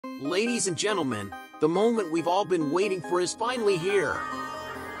Ladies and gentlemen, the moment we've all been waiting for is finally here.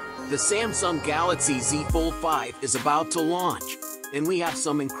 The Samsung Galaxy Z Fold 5 is about to launch, and we have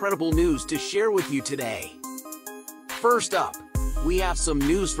some incredible news to share with you today. First up, we have some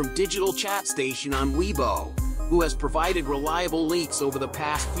news from Digital Chat Station on Weibo, who has provided reliable leaks over the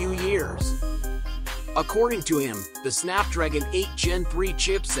past few years. According to him, the Snapdragon 8 Gen 3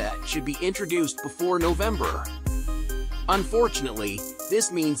 chipset should be introduced before November. Unfortunately,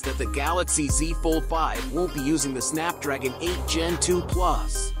 this means that the Galaxy Z Fold 5 won't be using the Snapdragon 8 Gen 2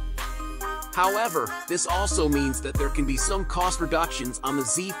 Plus. However, this also means that there can be some cost reductions on the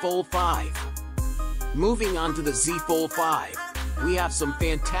Z Fold 5. Moving on to the Z Fold 5, we have some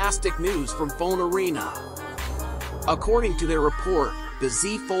fantastic news from Phone Arena. According to their report, the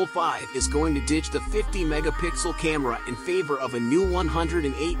Z Fold 5 is going to ditch the 50-megapixel camera in favor of a new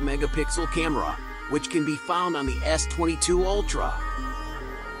 108-megapixel camera, which can be found on the S22 Ultra.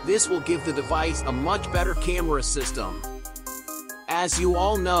 This will give the device a much better camera system. As you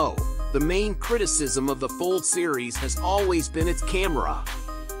all know, the main criticism of the Fold series has always been its camera.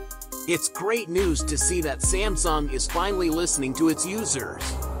 It's great news to see that Samsung is finally listening to its users.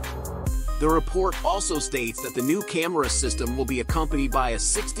 The report also states that the new camera system will be accompanied by a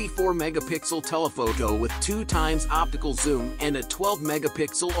 64-megapixel telephoto with 2x optical zoom and a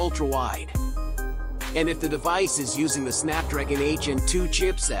 12-megapixel ultra-wide. And if the device is using the Snapdragon 8 Gen 2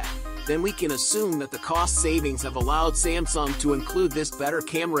 chipset, then we can assume that the cost savings have allowed Samsung to include this better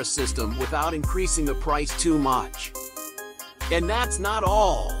camera system without increasing the price too much. And that's not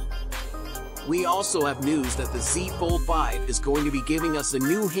all. We also have news that the Z Fold 5 is going to be giving us a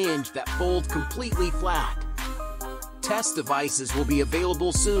new hinge that folds completely flat. Test devices will be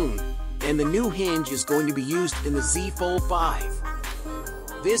available soon, and the new hinge is going to be used in the Z Fold 5.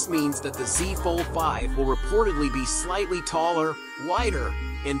 This means that the Z Fold 5 will reportedly be slightly taller, wider,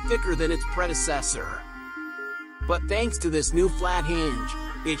 and thicker than its predecessor. But thanks to this new flat hinge,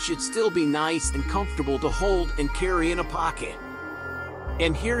 it should still be nice and comfortable to hold and carry in a pocket.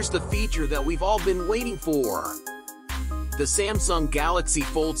 And here's the feature that we've all been waiting for. The Samsung Galaxy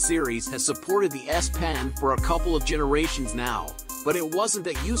Fold series has supported the S Pen for a couple of generations now, but it wasn't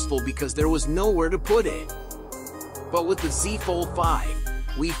that useful because there was nowhere to put it. But with the Z Fold 5,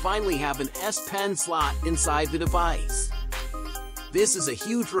 we finally have an S Pen slot inside the device. This is a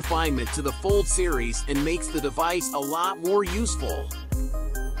huge refinement to the Fold series and makes the device a lot more useful.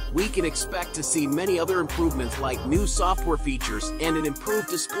 We can expect to see many other improvements like new software features and an improved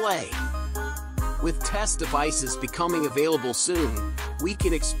display. With test devices becoming available soon, we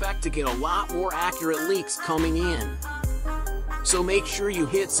can expect to get a lot more accurate leaks coming in. So make sure you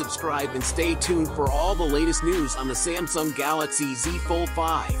hit subscribe and stay tuned for all the latest news on the Samsung Galaxy Z Fold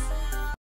 5.